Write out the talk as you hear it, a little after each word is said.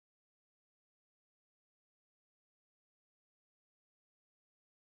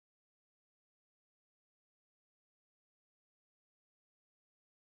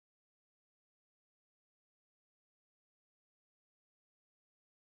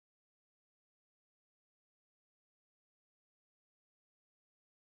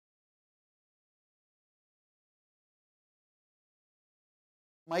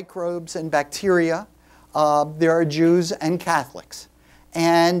microbes and bacteria. There are Jews and Catholics.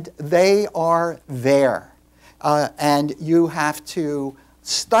 And they are there. And you have to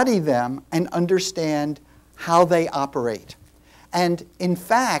study them and understand how they operate. And in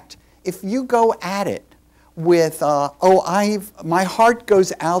fact, if you go at it with, my heart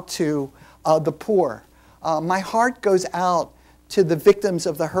goes out to the poor. My heart goes out to the victims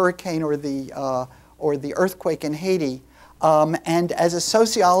of the hurricane or the earthquake in Haiti. And as a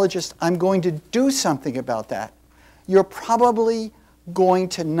sociologist, I'm going to do something about that. You're probably going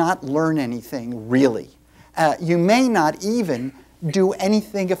to not learn anything, really. You may not even do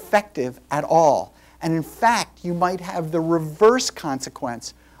anything effective at all. And in fact, you might have the reverse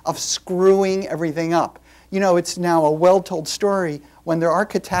consequence of screwing everything up. You know, it's now a well-told story when there are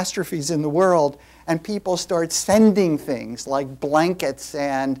catastrophes in the world and people start sending things like blankets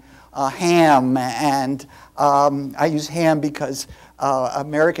and ham, and I use ham because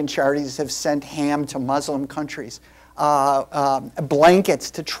American charities have sent ham to Muslim countries,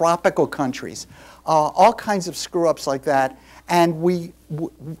 blankets to tropical countries, all kinds of screw-ups like that. And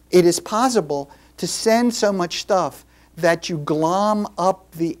it is possible to send so much stuff that you glom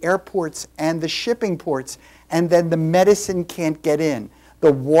up the airports and the shipping ports, and then the medicine can't get in,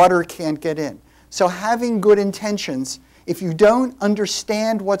 the water can't get in. So having good intentions, if you don't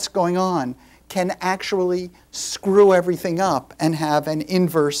understand what's going on, can actually screw everything up and have an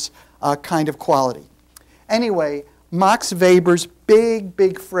inverse kind of quality. Anyway, Max Weber's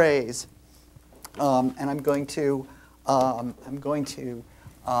big phrase, and I'm going to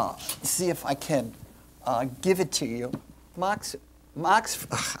see if I can give it to you.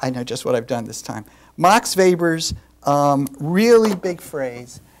 I know just what I've done this time. Max Weber's really big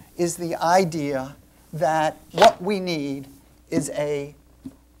phrase is the idea that what we need is a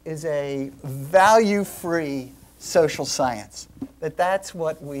value-free social science. That's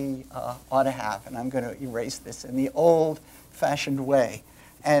what we ought to have. And I'm going to erase this in the old-fashioned way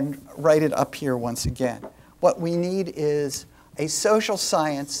and write it up here once again. What we need is a social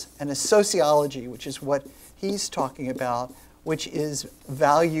science and a sociology, which is what he's talking about, which is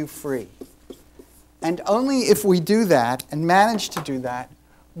value-free. And only if we do that and manage to do that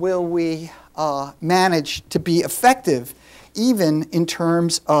will we manage to be effective even in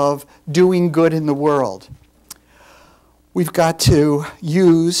terms of doing good in the world. We've got to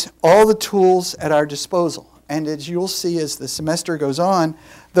use all the tools at our disposal. And as you'll see as the semester goes on,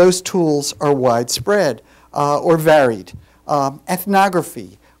 those tools are widespread or varied.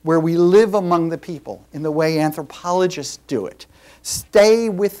 Ethnography, where we live among the people in the way anthropologists do it. Stay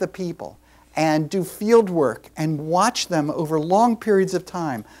with the people and do field work and watch them over long periods of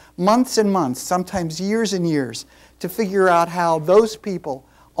time, months and months, sometimes years and years, to figure out how those people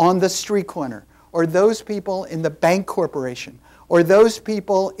on the street corner, or those people in the bank corporation, or those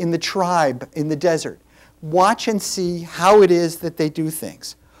people in the tribe in the desert, watch and see how it is that they do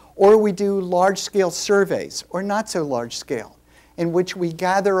things. Or we do large-scale surveys, or not so large-scale, in which we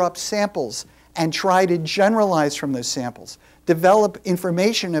gather up samples and try to generalize from those samples, develop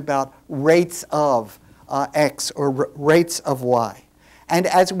information about rates of X or rates of Y. And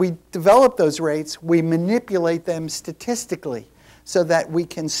as we develop those rates, we manipulate them statistically so that we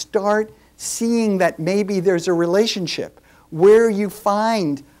can start seeing that maybe there's a relationship where you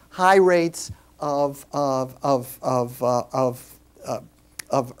find high rates of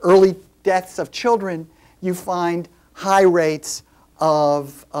early deaths of children, you find high rates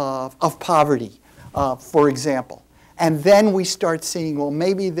of poverty, for example. And then we start seeing, well,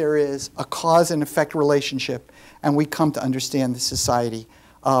 maybe there is a cause and effect relationship, and we come to understand the society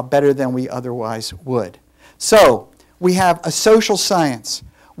better than we otherwise would. So we have a social science.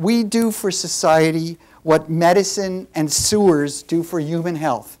 We do for society what medicine and sewers do for human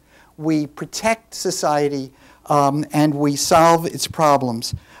health. We protect society and we solve its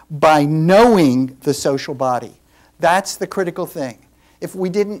problems by knowing the social body. That's the critical thing. If we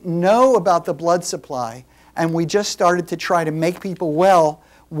didn't know about the blood supply and we just started to try to make people well,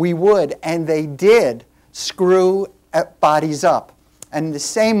 we would, and they did, screw bodies up. And in the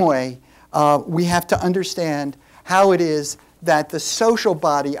same way, we have to understand how it is that the social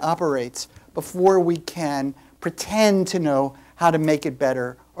body operates before we can pretend to know how to make it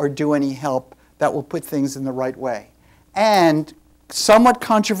better or do any help that will put things in the right way. And somewhat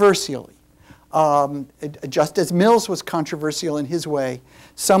controversially, just as Mills was controversial in his way,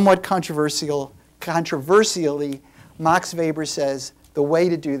 somewhat controversially, Max Weber says the way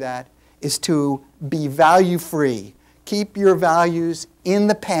to do that is to be value-free. Keep your values in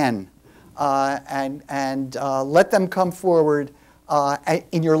the pen and let them come forward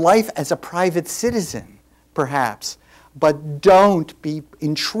in your life as a private citizen, perhaps. but don't be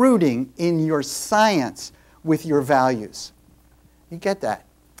intruding in your science with your values. You get that?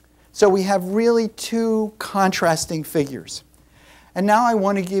 So we have really two contrasting figures. And now I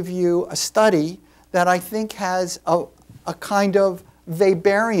want to give you a study that I think has a kind of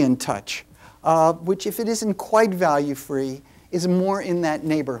Weberian touch, which, if it isn't quite value-free, is more in that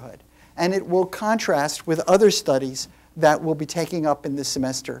neighborhood. And it will contrast with other studies that we'll be taking up in this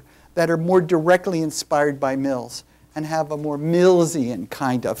semester that are more directly inspired by Mills and have a more Millsian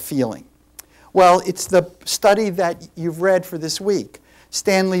kind of feeling. Well, it's the study that you've read for this week,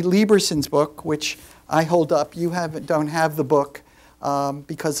 Stanley Lieberson's book, which I hold up. You don't have the book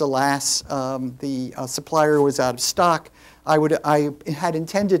because, alas, the supplier was out of stock. I had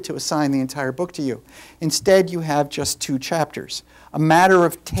intended to assign the entire book to you. Instead, you have just 2 chapters. A Matter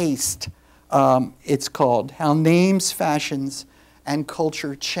of Taste, it's called, How Names, Fashions, and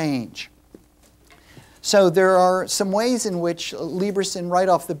Culture Change. So there are some ways in which Lieberson, right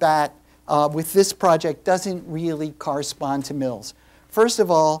off the bat, with this project, doesn't really correspond to Mills. First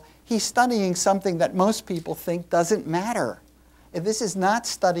of all, he's studying something that most people think doesn't matter. This is not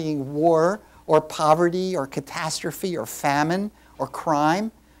studying war or poverty or catastrophe or famine or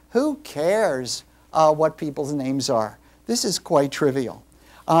crime. Who cares what people's names are? This is quite trivial.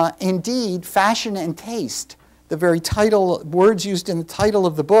 Indeed, fashion and taste, the very title, words used in the title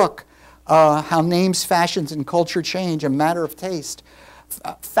of the book, How Names, Fashions, and Culture Change, A Matter of Taste.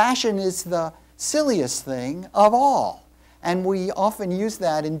 Fashion is the silliest thing of all. And we often use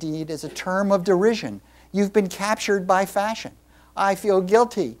that, indeed, as a term of derision. You've been captured by fashion. I feel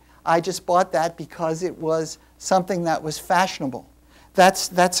guilty. I just bought that because it was something that was fashionable.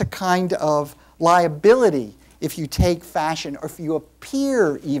 That's a kind of liability if you take fashion, or if you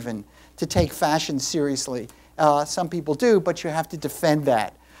appear even to take fashion seriously. Some people do, but you have to defend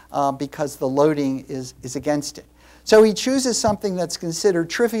that because the loading is against it. So he chooses something that's considered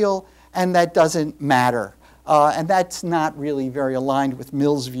trivial and that doesn't matter. And that's not really very aligned with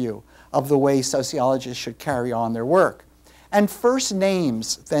Mill's view of the way sociologists should carry on their work. And first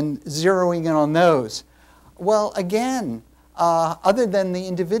names, then zeroing in on those. Well, again, other than the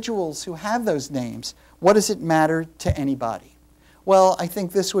individuals who have those names, what does it matter to anybody? Well, I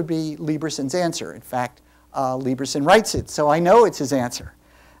think this would be Lieberson's answer. In fact, Lieberson writes it, so I know it's his answer.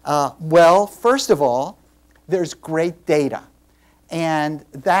 Well, first of all, there's great data. And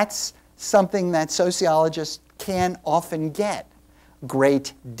that's something that sociologists can often get,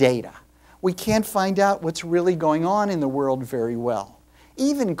 great data. We can't find out what's really going on in the world very well.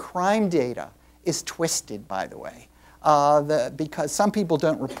 Even crime data is twisted, by the way, because some people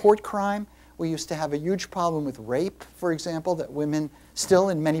don't report crime. We used to have a huge problem with rape, for example, that women still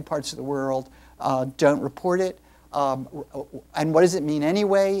in many parts of the world don't report it. And what does it mean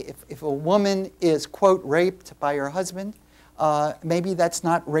anyway? If a woman is, quote, raped by her husband, maybe that's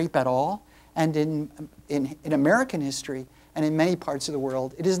not rape at all. And in American history and in many parts of the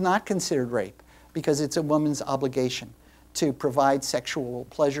world, it is not considered rape because it's a woman's obligation to provide sexual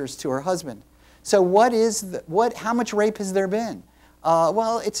pleasures to her husband. So how much rape has there been?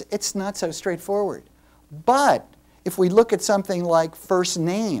 Well, it's not so straightforward. But if we look at something like first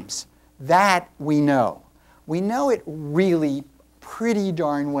names, that we know. We know it really pretty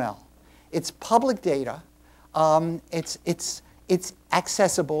darn well. It's public data. It's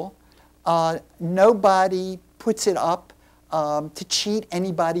accessible. Nobody puts it up to cheat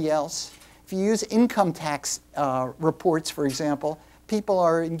anybody else. If you use income tax reports, for example, people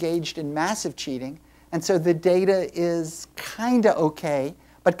are engaged in massive cheating. And so the data is kind of okay,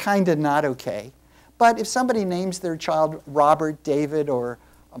 but kind of not okay. But if somebody names their child Robert, David, or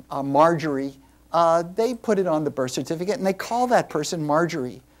Marjorie, they put it on the birth certificate, and they call that person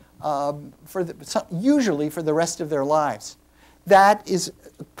Marjorie, usually for the rest of their lives. That is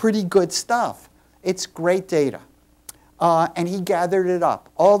pretty good stuff. It's great data. And he gathered it up,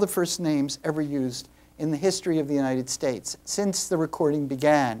 all the first names ever used in the history of the United States since the recording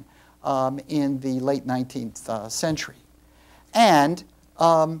began in the late 19th century. And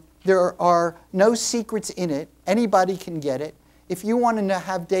there are no secrets in it. Anybody can get it. If you want to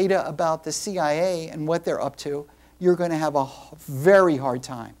have data about the CIA and what they're up to, you're going to have a very hard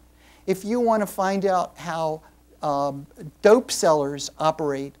time. If you want to find out how dope sellers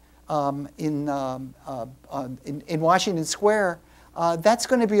operate in Washington Square, that's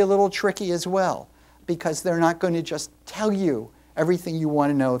going to be a little tricky as well, because they're not going to just tell you everything you want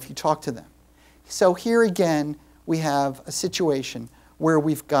to know if you talk to them. So here again, we have a situation where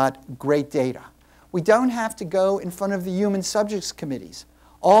we've got great data. We don't have to go in front of the human subjects committees.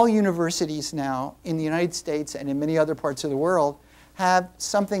 All universities now in the United States and in many other parts of the world have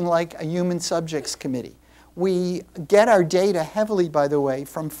something like a human subjects committee, We get our data heavily, by the way,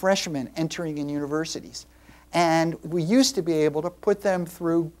 from freshmen entering in universities. And we used to be able to put them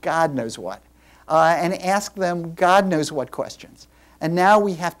through God knows what and ask them God knows what questions. And now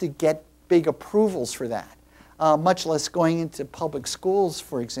we have to get big approvals for that, much less going into public schools,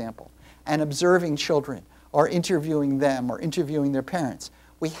 for example, and observing children or interviewing them or interviewing their parents.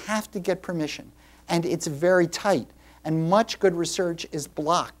 We have to get permission. And it's very tight. And much good research is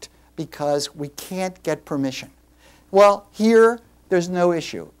blocked because we can't get permission. Well, here, there's no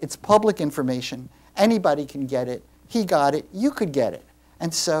issue. It's public information. Anybody can get it. He got it. You could get it.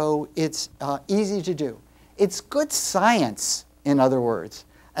 And so it's easy to do. It's good science, in other words.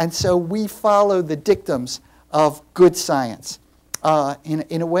 And so we follow the dictums of good science.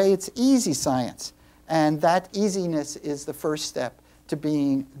 In a way, it's easy science. And that easiness is the first step to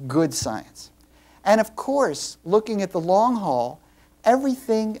being good science. And of course, looking at the long haul,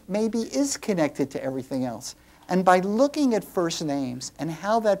 everything maybe is connected to everything else. And by looking at first names and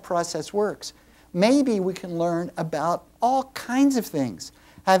how that process works, maybe we can learn about all kinds of things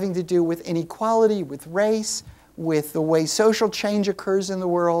having to do with inequality, with race, with the way social change occurs in the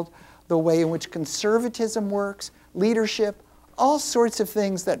world, the way in which conservatism works, leadership, all sorts of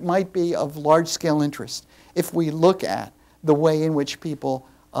things that might be of large-scale interest if we look at the way in which people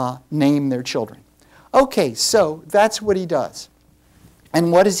name their children. Okay, so that's what he does.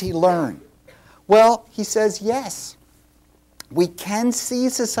 And what does he learn? Well, he says, yes, we can see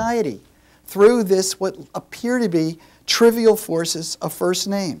society through this, what appear to be trivial forces of first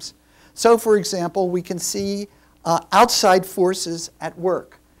names. So, for example, we can see outside forces at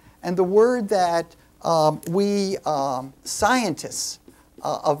work. And the word that we scientists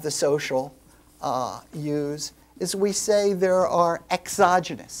of the social use is we say there are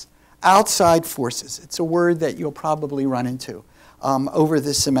exogenous, outside forces. It's a word that you'll probably run into over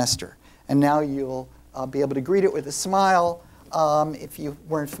this semester. And now you'll be able to greet it with a smile if you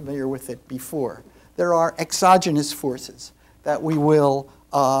weren't familiar with it before. There are exogenous forces that we will,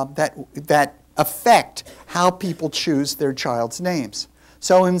 that affect how people choose their child's names.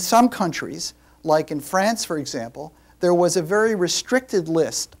 So in some countries, like in France, for example, there was a very restricted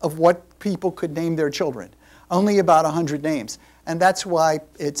list of what people could name their children, only about 100 names. And that's why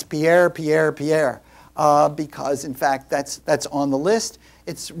it's Pierre, Pierre, Pierre, because in fact that's on the list.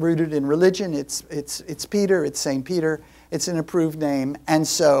 It's rooted in religion. It's Peter. It's Saint Peter. It's an approved name. And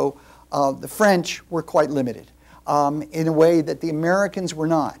so the French were quite limited in a way that the Americans were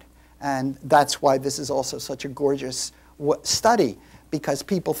not. And that's why this is also such a gorgeous study, because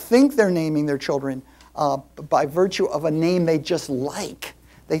people think they're naming their children by virtue of a name they just like.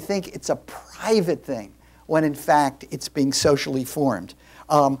 They think it's a private thing, when in fact it's being socially formed.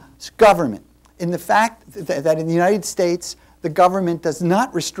 Government. In the fact that in the United States, the government does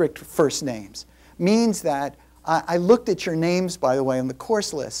not restrict first names, means that I looked at your names, by the way, on the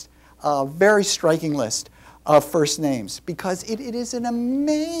course list, a very striking list of first names, because it is an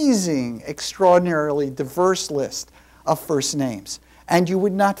amazing, extraordinarily diverse list of first names. And you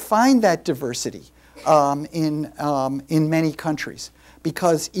would not find that diversity in many countries,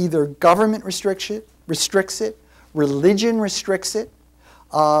 because either government restricts it, religion restricts it,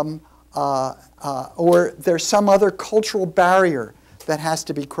 or there's some other cultural barrier that has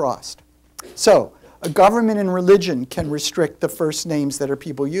to be crossed. So a government and religion can restrict the first names that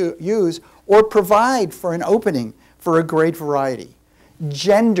people use, or provide for an opening for a great variety.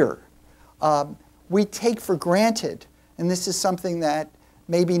 Gender. We take for granted, and this is something that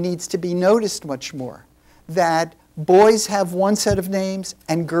maybe needs to be noticed much more, that boys have one set of names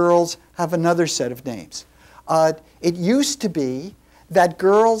and girls have another set of names. It used to be that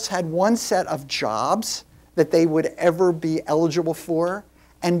girls had one set of jobs that they would ever be eligible for,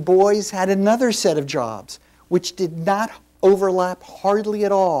 and boys had another set of jobs, which did not overlap hardly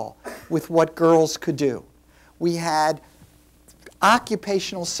at all with what girls could do. We had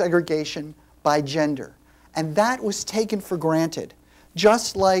occupational segregation by gender, and that was taken for granted,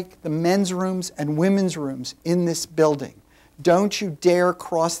 just like the men's rooms and women's rooms in this building. Don't you dare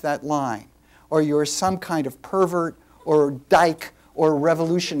cross that line, or you're some kind of pervert or dyke or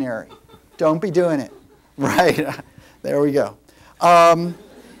revolutionary. Don't be doing it. Right? There we go. And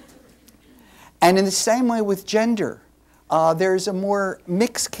in the same way with gender, there's a more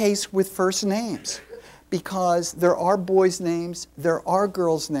mixed case with first names, because there are boys' names, there are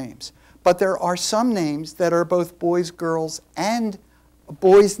girls' names, but there are some names that are both boys'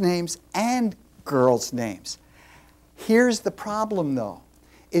 names and girls' names. Here's the problem, though,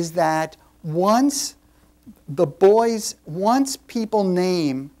 is that once people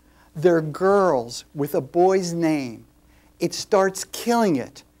name their girls with a boy's name, it starts killing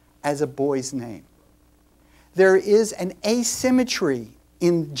it as a boy's name. there is an asymmetry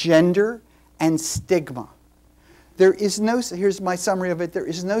in gender and stigma. There is no, here's my summary of it, there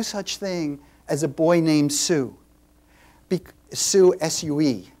is no such thing as a boy named Sue. Sue,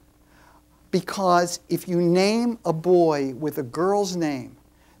 S-U-E. Because if you name a boy with a girl's name,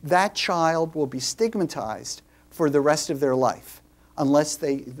 that child will be stigmatized for the rest of their life, unless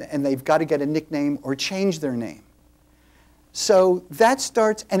they've got to get a nickname or change their name. So that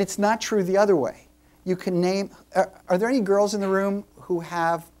starts, and it's not true the other way. You can name, are there any girls in the room who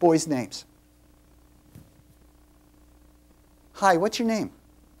have boys' names? Hi, what's your name?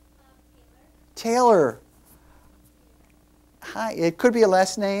 Taylor. Hi, it could be a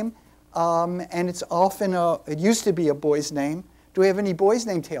last name, and it's often it used to be a boy's name. Do we have any boys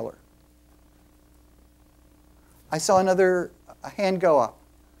named Taylor? I saw another hand go up.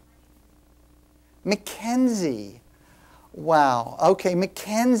 Mackenzie. Wow. Okay,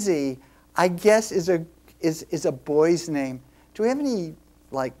 Mackenzie, I guess is a boy's name. Do we have any,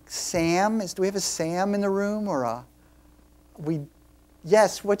 like, Sam? Do we have a Sam in the room, or a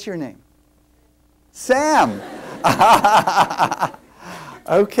yes, what's your name? Sam.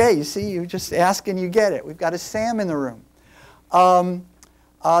 Okay, you see, you just ask and you get it. We've got a Sam in the room.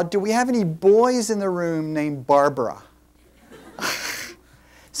 Do we have any boys in the room named Barbara?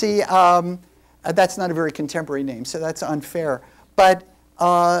 See, that's not a very contemporary name, so that's unfair. But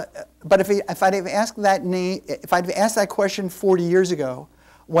if I'd have asked that name, if I'd have asked that question 40 years ago,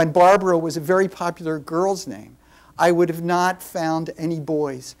 when Barbara was a very popular girl's name, I would have not found any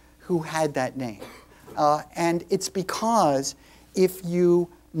boys who had that name. And it's because if you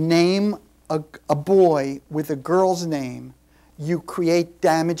name a boy with a girl's name, you create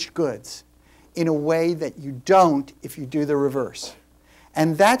damaged goods in a way that you don't if you do the reverse.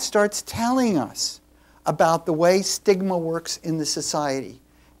 And that starts telling us about the way stigma works in the society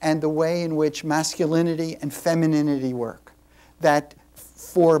and the way in which masculinity and femininity work. That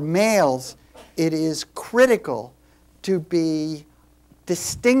for males, it is critical to be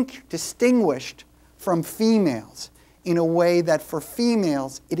distinguished from females in a way that for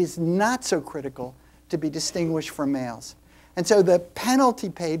females, it is not so critical to be distinguished from males. And so the penalty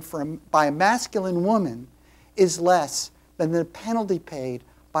paid by a masculine woman is less than the penalty paid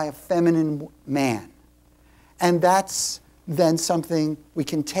by a feminine man. And that's then something we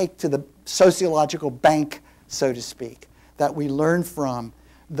can take to the sociological bank, so to speak, that we learn from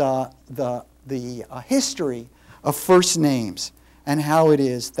the history of first names and how it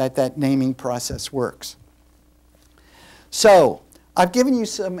is that that naming process works. So I've given you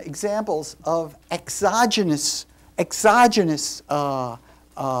some examples of exogenous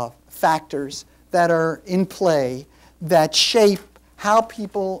factors that are in play that shape how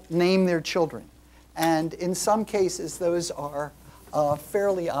people name their children. And in some cases, those are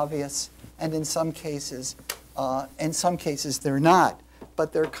fairly obvious, and in some cases they're not,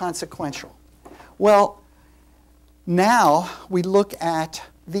 but they're consequential. Well, now we look at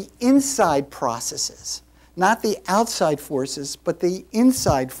the inside processes, not the outside forces, but the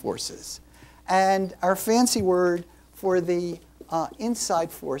inside forces. And our fancy word for the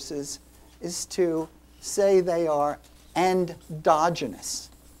inside forces is to say they are endogenous.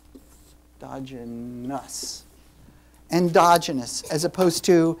 Endogenous, as opposed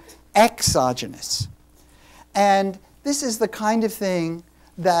to exogenous. And this is the kind of thing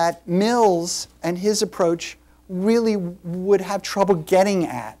that Mills and his approach really would have trouble getting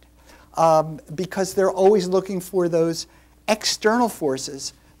at, because they're always looking for those external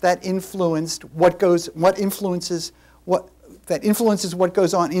forces that influences what goes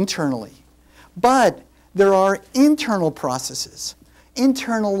on internally. But there are internal processes,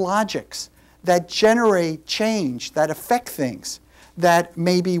 internal logics that generate change, that affect things that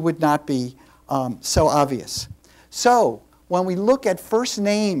maybe would not be so obvious. So when we look at first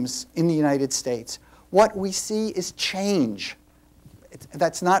names in the United States, what we see is change.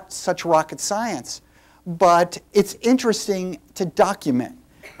 That's not such rocket science, but it's interesting to document.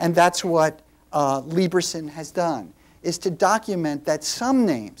 And that's what Lieberson has done, is to document that some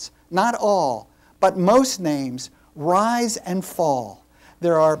names, not all, but most names, rise and fall.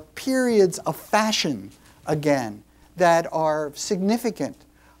 There are periods of fashion, again, that are significant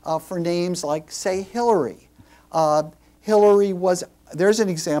for names like, say, Hillary. Hillary was, there's an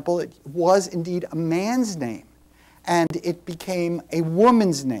example, it was indeed a man's name, and it became a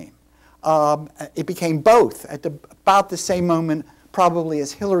woman's name. It became both at about the same moment, probably,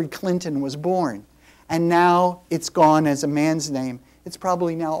 as Hillary Clinton was born. And now it's gone as a man's name. It's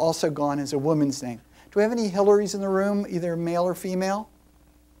probably now also gone as a woman's name. Do we have any Hillarys in the room, either male or female?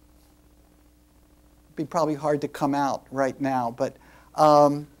 It'd be probably hard to come out right now, but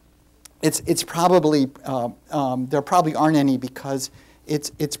it's probably, there probably aren't any because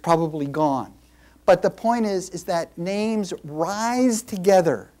it's probably gone. But the point is that names rise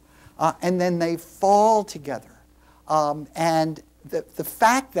together and then they fall together. And the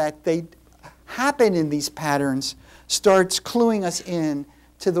fact that they happen in these patterns starts cluing us in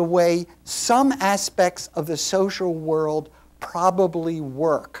to the way some aspects of the social world probably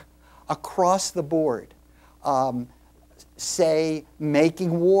work across the board. Say,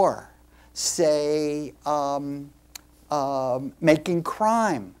 making war. Say, making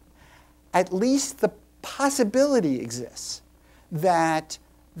crime. At least the possibility exists that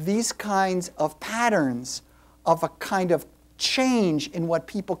these kinds of patterns of a kind of change in what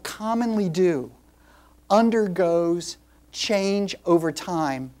people commonly do undergoes change over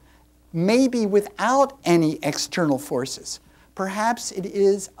time, maybe without any external forces. Perhaps it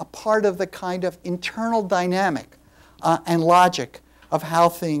is a part of the kind of internal dynamic and logic of how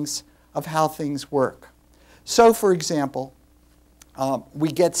things work. So, for example,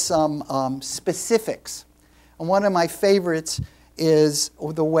 we get some specifics. And one of my favorites is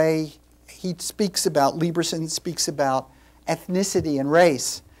the way he speaks about, Lieberson speaks about ethnicity and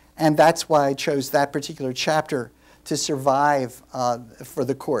race. And that's why I chose that particular chapter to survive for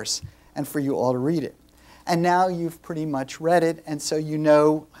the course and for you all to read it. And now you've pretty much read it, and so you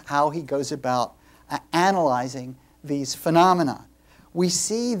know how he goes about analyzing these phenomena. We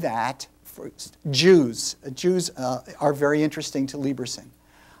see that for Jews are very interesting to Lieberson.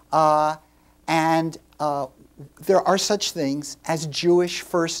 And there are such things as Jewish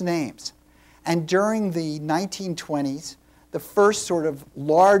first names. And during the 1920s, the first sort of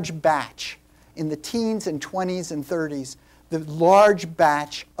large batch in the teens and 20s and 30s, the large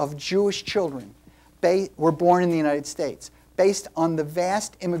batch of Jewish children were born in the United States based on the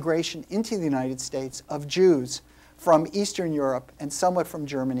vast immigration into the United States of Jews from Eastern Europe and somewhat from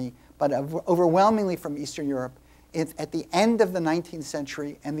Germany, but overwhelmingly from Eastern Europe at the end of the 19th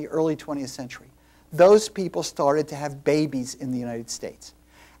century and the early 20th century. Those people started to have babies in the United States.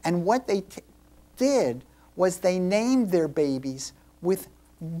 And what they did was they named their babies with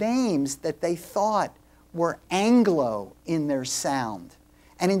names that they thought were Anglo in their sound.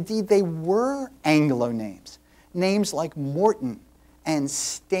 And indeed, they were Anglo names. Names like Morton and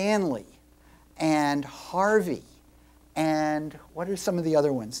Stanley and Harvey and what are some of the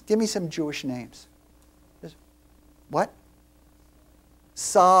other ones? Give me some Jewish names. What?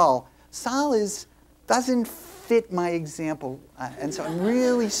 Saul. Saul doesn't fit my example, and so I'm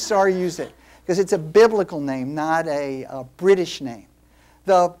really sorry to use it, because it's a biblical name, not a British name.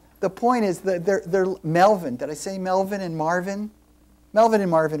 The point is that they're Melvin. Did I say Melvin and Marvin? Melvin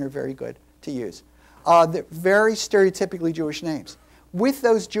and Marvin are very good to use. They're very stereotypically Jewish names. With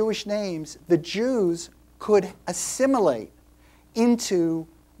those Jewish names, the Jews could assimilate into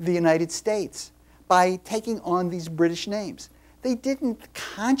the United States by taking on these British names. They didn't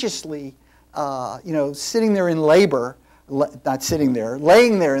consciously, sitting there in labor, not sitting there,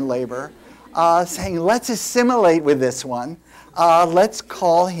 laying there in labor, saying, let's assimilate with this one. Let's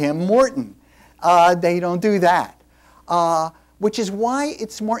call him Morton. They don't do that. Which is why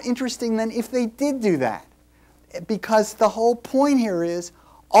it's more interesting than if they did do that. Because the whole point here is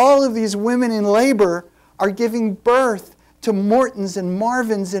all of these women in labor are giving birth to Mortons and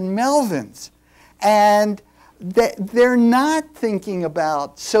Marvins and Melvins. And they're not thinking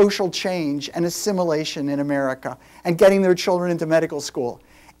about social change and assimilation in America and getting their children into medical school.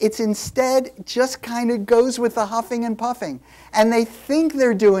 It's instead just kind of goes with the huffing and puffing. And they think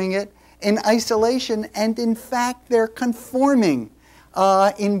they're doing it in isolation, and in fact they're conforming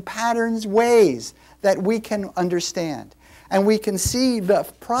in patterns, ways that we can understand. And we can see the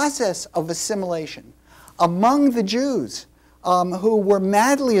process of assimilation among the Jews who were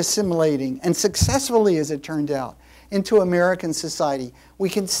madly assimilating, and successfully as it turned out, into American society. We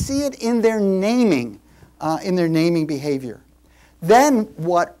can see it in their naming behavior. Then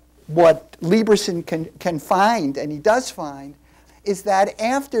what Lieberson can find, and he does find, is that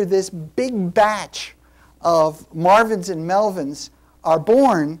after this big batch of Marvins and Melvins are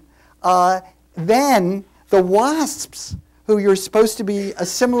born, then the WASPs, who you're supposed to be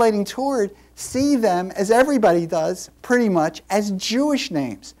assimilating toward, see them, as everybody does, pretty much, as Jewish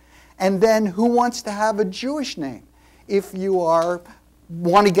names. And then who wants to have a Jewish name? If you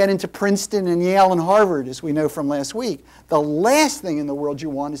want to get into Princeton and Yale and Harvard, as we know from last week, the last thing in the world you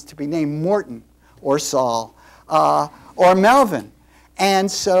want is to be named Morton or Saul or Melvin.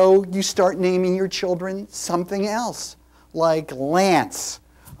 And so you start naming your children something else, like Lance,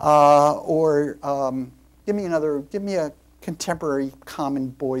 or give me a contemporary common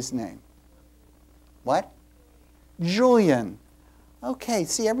boy's name. What? Julian, Okay,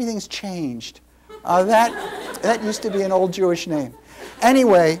 see, everything's changed. That used to be an old Jewish name.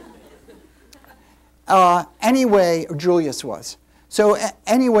 Anyway, Julius was. So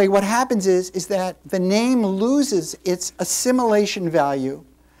anyway, what happens is that the name loses its assimilation value,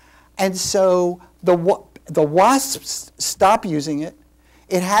 and so the WASPs stop using it.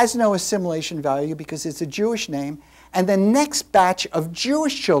 It has no assimilation value because it's a Jewish name, and the next batch of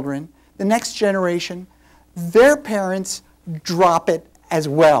Jewish children, the next generation, their parents drop it as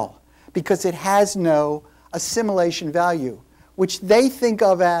well because it has no assimilation value, which they think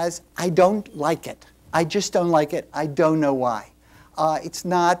of as, I don't like it. I just don't like it. I don't know why.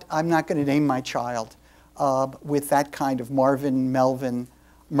 I'm not going to name my child with that kind of Marvin, Melvin,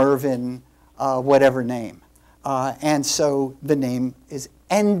 Mervin, whatever name. And so the name is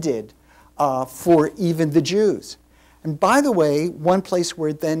ended for even the Jews. And by the way, one place where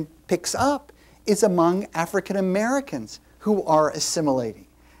it then picks up is among African Americans who are assimilating.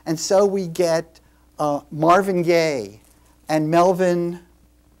 And so we get Marvin Gaye and Melvin.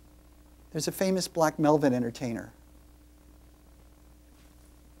 There's a famous black Melvin entertainer.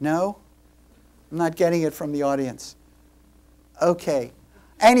 No? I'm not getting it from the audience. Okay.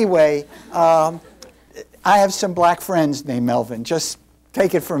 Anyway, I have some black friends named Melvin. Just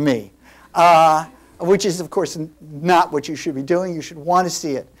take it from me. Which is, of course, not what you should be doing. You should want to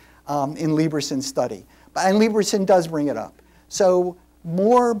see it in Lieberson's study. And Lieberson does bring it up. So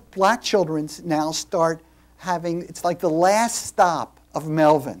more black children now start having, it's like the last stop of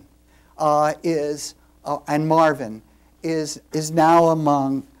Melvin and Marvin is now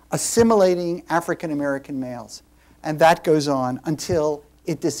among assimilating African American males. And that goes on until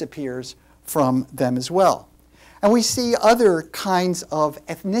it disappears from them as well. And we see other kinds of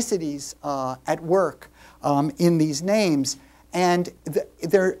ethnicities at work in these names. And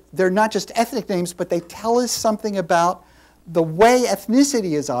they're not just ethnic names, but they tell us something about the way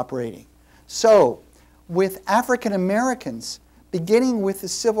ethnicity is operating. So with African Americans, beginning with the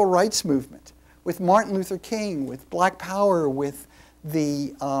Civil Rights Movement, with Martin Luther King, with Black Power, with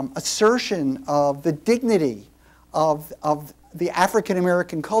the assertion of the dignity of the African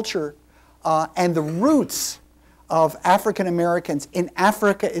American culture and the roots of African Americans in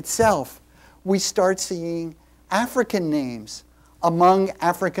Africa itself, we start seeing African names among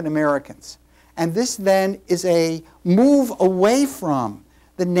African Americans. And this then is a move away from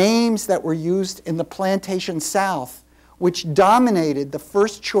the names that were used in the plantation South, which dominated the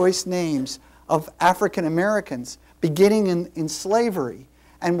first choice names of African Americans beginning in slavery,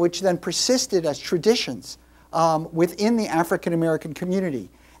 and which then persisted as traditions within the African American community.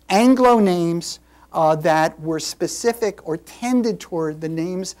 Anglo names that were specific or tended toward the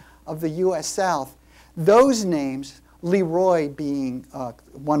names of the U.S. South, those names, Leroy being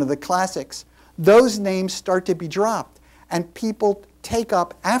one of the classics, those names start to be dropped, and people take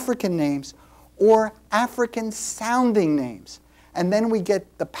up African names or African-sounding names. And then we get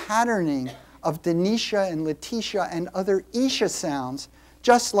the patterning of Denisha and Letitia and other Isha sounds,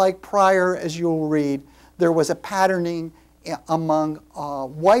 just like prior, as you'll read, there was a patterning among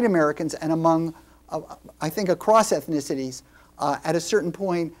white Americans and among, I think, across ethnicities. At a certain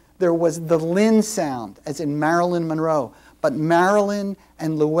point, there was the Lynn sound, as in Marilyn Monroe. But Marilyn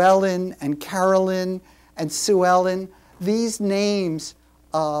and Llewellyn and Carolyn and Sue Ellen, these names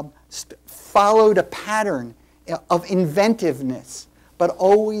followed a pattern of inventiveness, but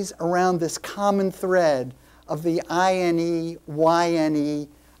always around this common thread of the I-N-E, Y-N-E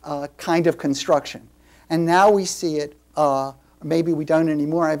kind of construction. And now we see it, maybe we don't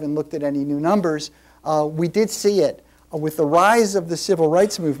anymore, I haven't looked at any new numbers, we did see it with the rise of the Civil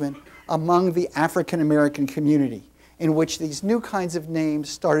Rights Movement among the African American community, in which these new kinds of names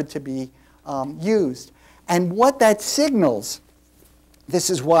started to be used. And what that signals, this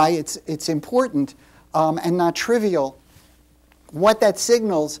is why it's important and not trivial, what that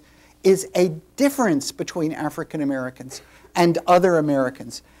signals is a difference between African Americans and other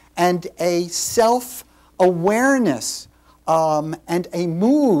Americans, and a self-awareness and a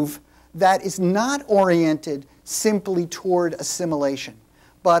move that is not oriented simply toward assimilation,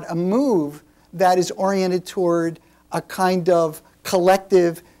 but a move that is oriented toward a kind of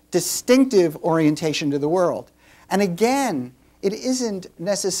collective, distinctive orientation to the world. And again, it isn't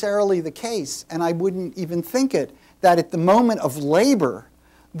necessarily the case, and I wouldn't even think it, that at the moment of labor,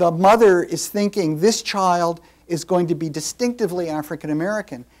 the mother is thinking this child is going to be distinctively African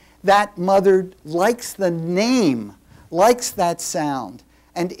American. That mother likes the name, likes that sound,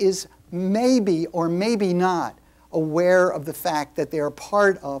 and is maybe or maybe not aware of the fact that they are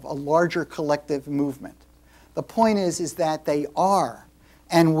part of a larger collective movement. The point is that they are,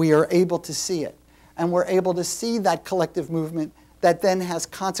 and we are able to see it. And we're able to see that collective movement that then has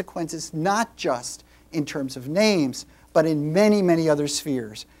consequences not just in terms of names, but in many, many other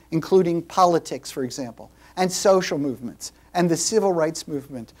spheres, including politics, for example, and social movements, and the civil rights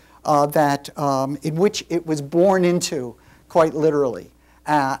movement in which it was born into, quite literally,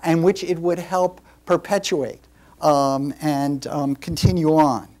 and which it would help perpetuate and continue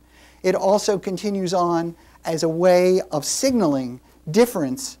on. It also continues on as a way of signaling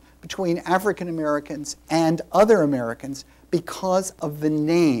difference between African Americans and other Americans because of the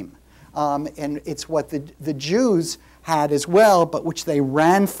name. And it's what the Jews had as well, but which they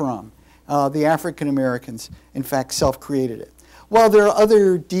ran from. The African Americans, in fact, self-created it. Well, there are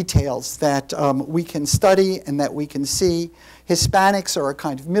other details that we can study and that we can see. Hispanics are a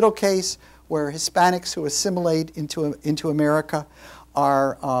kind of middle case, where Hispanics who assimilate into America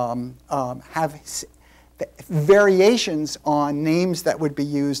have variations on names that would be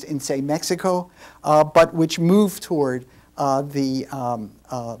used in, say, Mexico, but which move toward the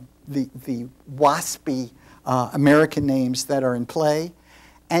waspy American names that are in play.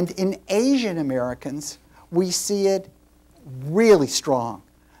 And in Asian Americans, we see it really strong,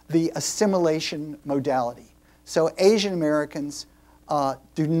 the assimilation modality. So Asian Americans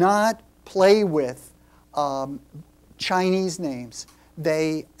do not play with Chinese names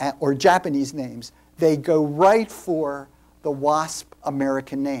or Japanese names. They go right for the WASP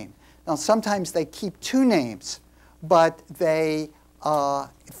American name. Now, sometimes they keep two names, but they,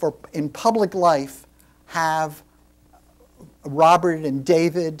 in public life, have Robert and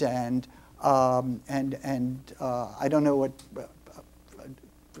David and I don't know what,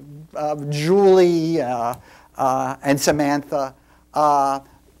 Julie and Samantha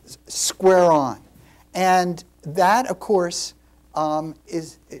square on. And that, of course, I'm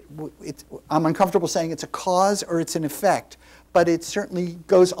uncomfortable saying it's a cause or it's an effect, but it certainly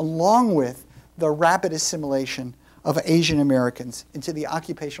goes along with the rapid assimilation of Asian Americans into the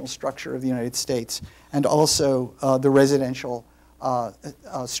occupational structure of the United States and also the residential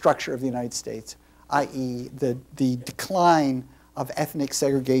structure of the United States, i.e. the decline of ethnic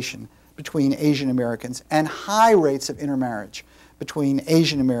segregation between Asian Americans and high rates of intermarriage between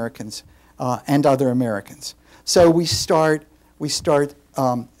Asian Americans and other Americans. So we start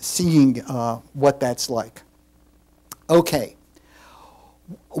seeing what that's like. Okay.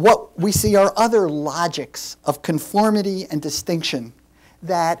 What we see are other logics of conformity and distinction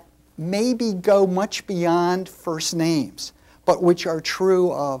that maybe go much beyond first names, but which are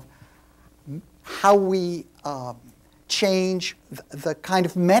true of how we change the kind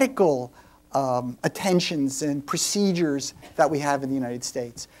of medical attentions and procedures that we have in the United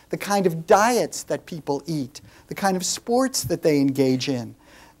States, the kind of diets that people eat, the kind of sports that they engage in,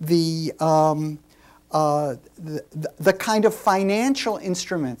 the kind of financial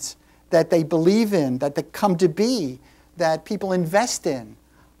instruments that they believe in, that they come to be, that people invest in,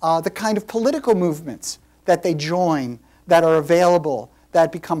 the kind of political movements that they join, that are available,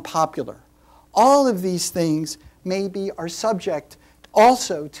 that become popular. All of these things maybe are subject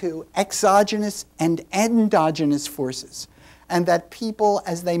also to exogenous and endogenous forces, and that people,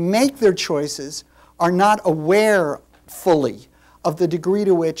 as they make their choices, are not aware fully of the degree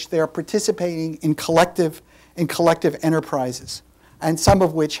to which they are participating in collective enterprises, and some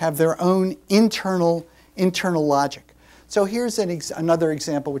of which have their own internal logic. So here's another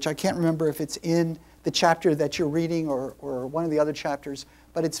example, which I can't remember if it's in the chapter that you're reading or one of the other chapters,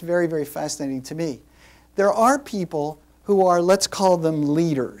 but it's very, very fascinating to me. There are people who are, let's call them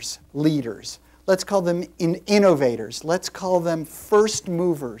leaders. Let's call them innovators. Let's call them first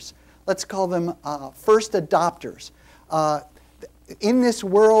movers. Let's call them first adopters. In this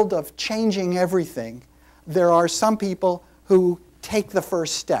world of changing everything, there are some people who take the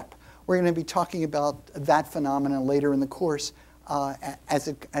first step. We're going to be talking about that phenomenon later in the course as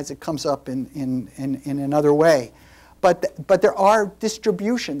it comes up in another way. But there are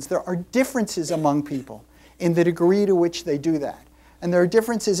distributions, there are differences among people in the degree to which they do that. And there are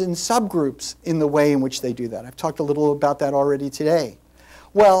differences in subgroups in the way in which they do that. I've talked a little about that already today.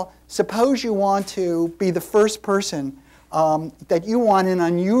 Well, suppose you want to be the first person that you want an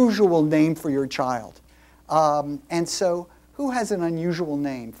unusual name for your child. And so who has an unusual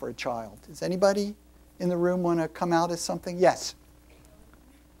name for a child? Does anybody in the room want to come out as something? Yes.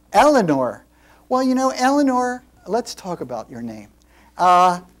 Eleanor. Well, you know, Eleanor, let's talk about your name.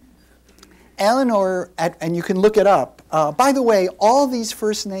 Eleanor, and you can look it up. By the way, all these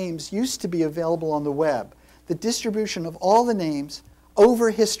first names used to be available on the web. The distribution of all the names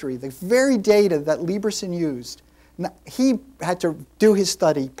over history, the very data that Lieberson used, he had to do his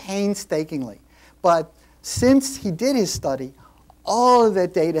study painstakingly. But since he did his study, all of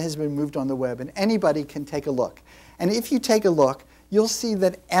that data has been moved on the web, and anybody can take a look. And if you take a look, you'll see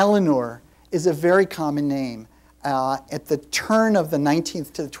that Eleanor is a very common name at the turn of the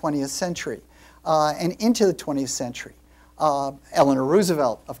 19th to the 20th century and into the 20th century. Eleanor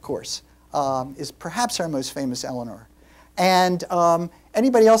Roosevelt, of course, is perhaps our most famous Eleanor. And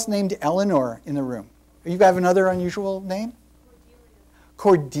anybody else named Eleanor in the room? You have another unusual name?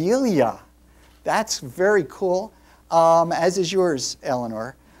 Cordelia. That's very cool, as is yours,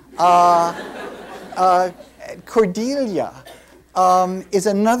 Eleanor. Cordelia is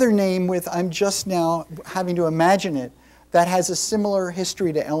another name with, I'm just now having to imagine it, that has a similar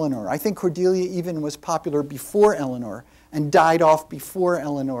history to Eleanor. I think Cordelia even was popular before Eleanor and died off before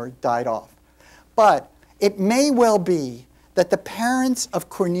Eleanor died off. But it may well be that the parents of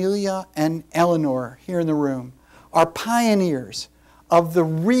Cornelia and Eleanor here in the room are pioneers of the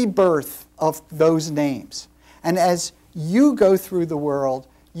rebirth of those names. And as you go through the world,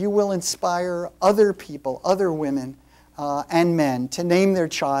 you will inspire other people, other women and men to name their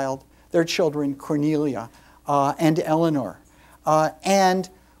children Cornelia and Eleanor. And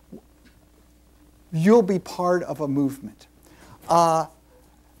you'll be part of a movement.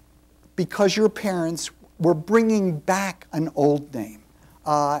 Because your parents were bringing back an old name,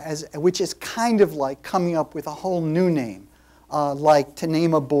 which is kind of like coming up with a whole new name, like to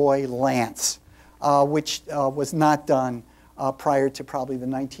name a boy Lance, which was not done prior to probably the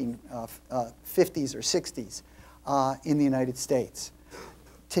 1950s or 60s in the United States,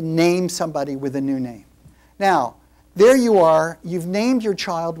 to name somebody with a new name. Now, there you are, you've named your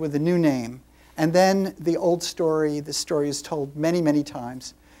child with a new name, and then the old story, the story is told many, many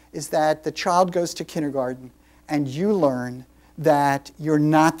times, is that the child goes to kindergarten and you learn that you're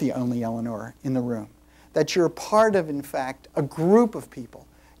not the only Eleanor in the room, that you're part of, in fact, a group of people.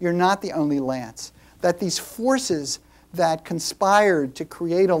 You're not the only Lance, that these forces that conspired to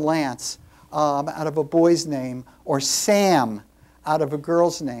create a Lance out of a boy's name, or Sam out of a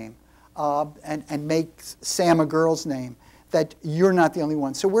girl's name, and make Sam a girl's name, that you're not the only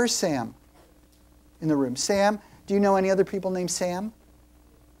one. So where's Sam in the room? Sam, do you know any other people named Sam?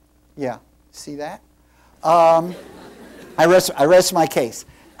 Yeah, see that? I rest my case.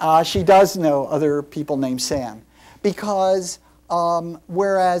 She does know other people named Sam, because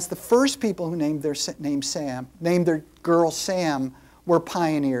whereas the first people who named their girl Sam were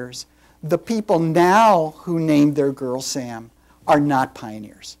pioneers, the people now who named their girl Sam are not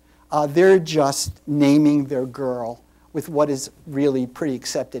pioneers. They're just naming their girl with what is really pretty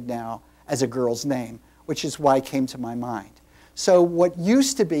accepted now as a girl's name, which is why it came to my mind. So what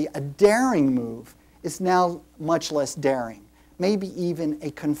used to be a daring move is now much less daring, maybe even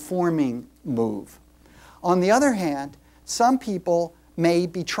a conforming move. On the other hand, some people may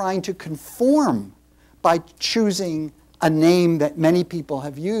be trying to conform by choosing a name that many people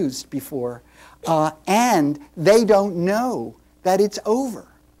have used before, and they don't know that it's over.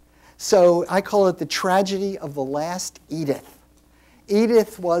 So I call it the tragedy of the last Edith.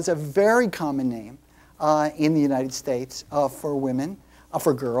 Edith was a very common name in the United States for women,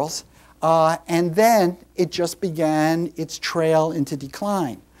 for girls, and then it just began its trail into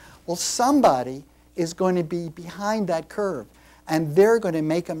decline. Well, somebody is going to be behind that curve, and they're going to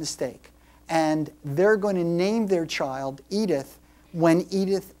make a mistake, and they're going to name their child Edith when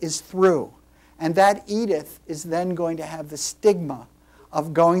Edith is through. And that Edith is then going to have the stigma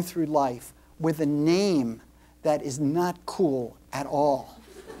of going through life with a name that is not cool at all.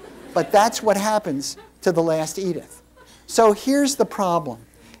 But that's what happens to the last Edith. So here's the problem,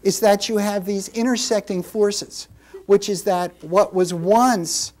 is that you have these intersecting forces, which is that what was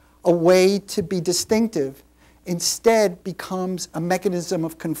once a way to be distinctive instead becomes a mechanism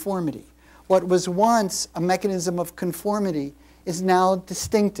of conformity. What was once a mechanism of conformity is now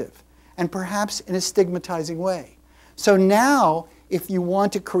distinctive, and perhaps in a stigmatizing way. So now, if you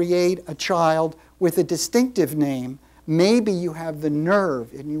want to create a child with a distinctive name, maybe you have the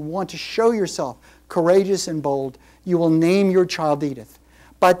nerve and you want to show yourself courageous and bold, you will name your child Edith.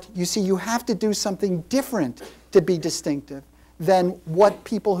 But you see, you have to do something different to be distinctive than what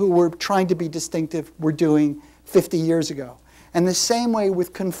people who were trying to be distinctive were doing 50 years ago. And the same way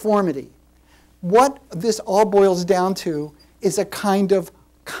with conformity. What this all boils down to is a kind of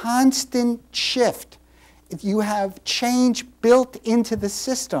constant shift. If you have change built into the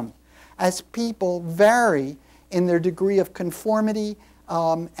system as people vary in their degree of conformity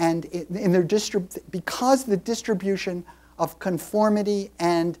and in their because the distribution of conformity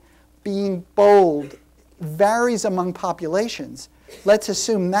and being bold varies among populations, let's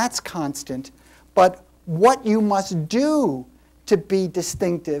assume that's constant. But what you must do to be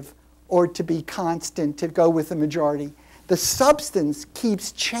distinctive or to be constant, to go with the majority, the substance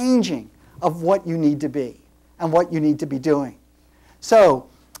keeps changing of what you need to be and what you need to be doing. So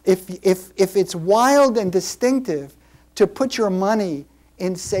if it's wild and distinctive to put your money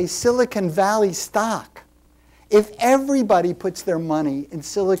in, say, Silicon Valley stock, if everybody puts their money in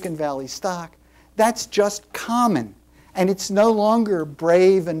Silicon Valley stock, that's just common. And it's no longer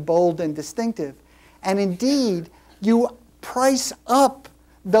brave and bold and distinctive. And indeed, you price up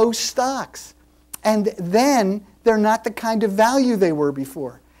those stocks. And then they're not the kind of value they were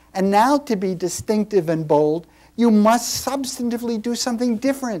before. And now to be distinctive and bold, you must substantively do something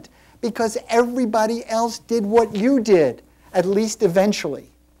different because everybody else did what you did, at least eventually.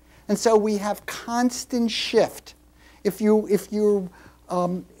 And so we have constant shift. If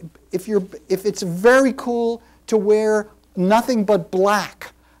it's very cool to wear nothing but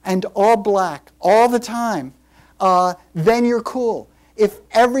black and all black all the time, then you're cool. If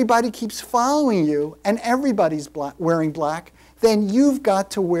everybody keeps following you and everybody's wearing black, then you've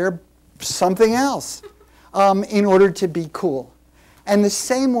got to wear something else in order to be cool. And the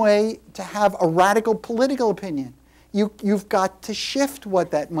same way to have a radical political opinion. You've got to shift what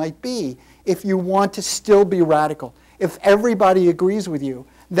that might be if you want to still be radical. If everybody agrees with you,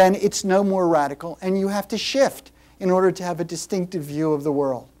 then it's no more radical, and you have to shift in order to have a distinctive view of the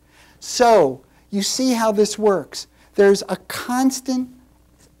world. So you see how this works. There's a constant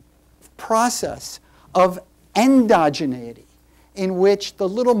process of endogeneity in which the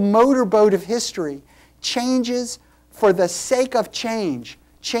little motorboat of history changes for the sake of change.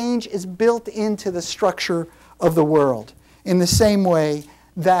 Change is built into the structure of the world in the same way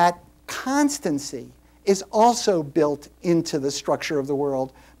that constancy is also built into the structure of the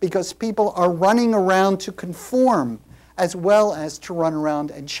world because people are running around to conform as well as to run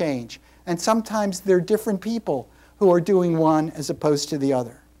around and change. And sometimes they're different people who are doing one as opposed to the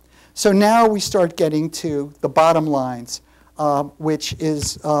other. So now we start getting to the bottom lines, which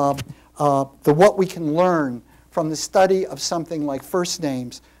is what we can learn from the study of something like first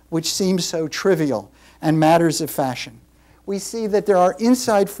names, which seems so trivial and matters of fashion. We see that there are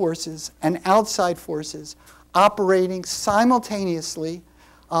inside forces and outside forces operating simultaneously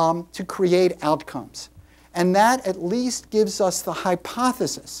to create outcomes. And that at least gives us the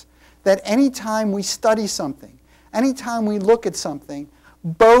hypothesis that any time we study something, any time we look at something,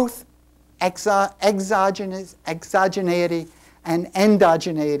 both exogeneity and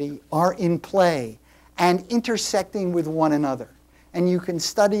endogeneity are in play and intersecting with one another. And you can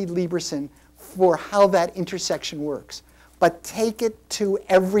study Lieberson for how that intersection works. But take it to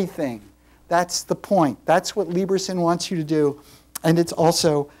everything. That's the point. That's what Lieberson wants you to do. And it's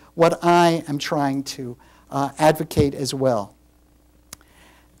also what I am trying to advocate as well.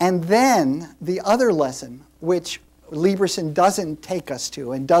 And then the other lesson, which Lieberson doesn't take us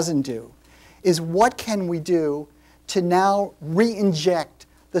to and doesn't do, is what can we do to now re-inject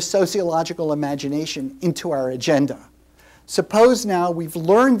the sociological imagination into our agenda? Suppose now we've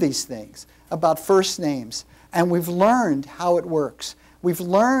learned these things about first names, and we've learned how it works. We've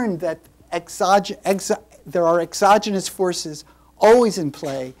learned that there are exogenous forces always in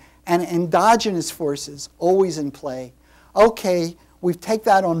play and endogenous forces always in play. Okay, we take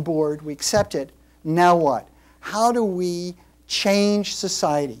that on board, we accept it, now what? How do we change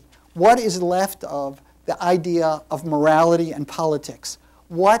society? What is left of the idea of morality and politics?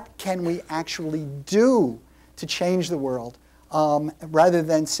 What can we actually do to change the world rather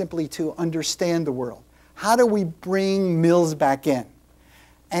than simply to understand the world? How do we bring Mills back in?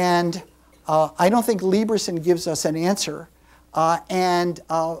 And I don't think Lieberson gives us an answer, but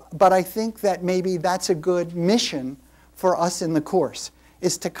I think that maybe that's a good mission for us in the course,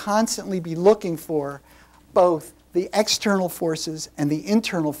 is to constantly be looking for both the external forces and the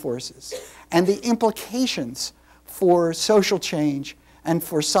internal forces and the implications for social change and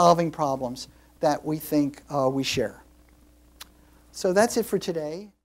for solving problems that we think we share. So that's it for today.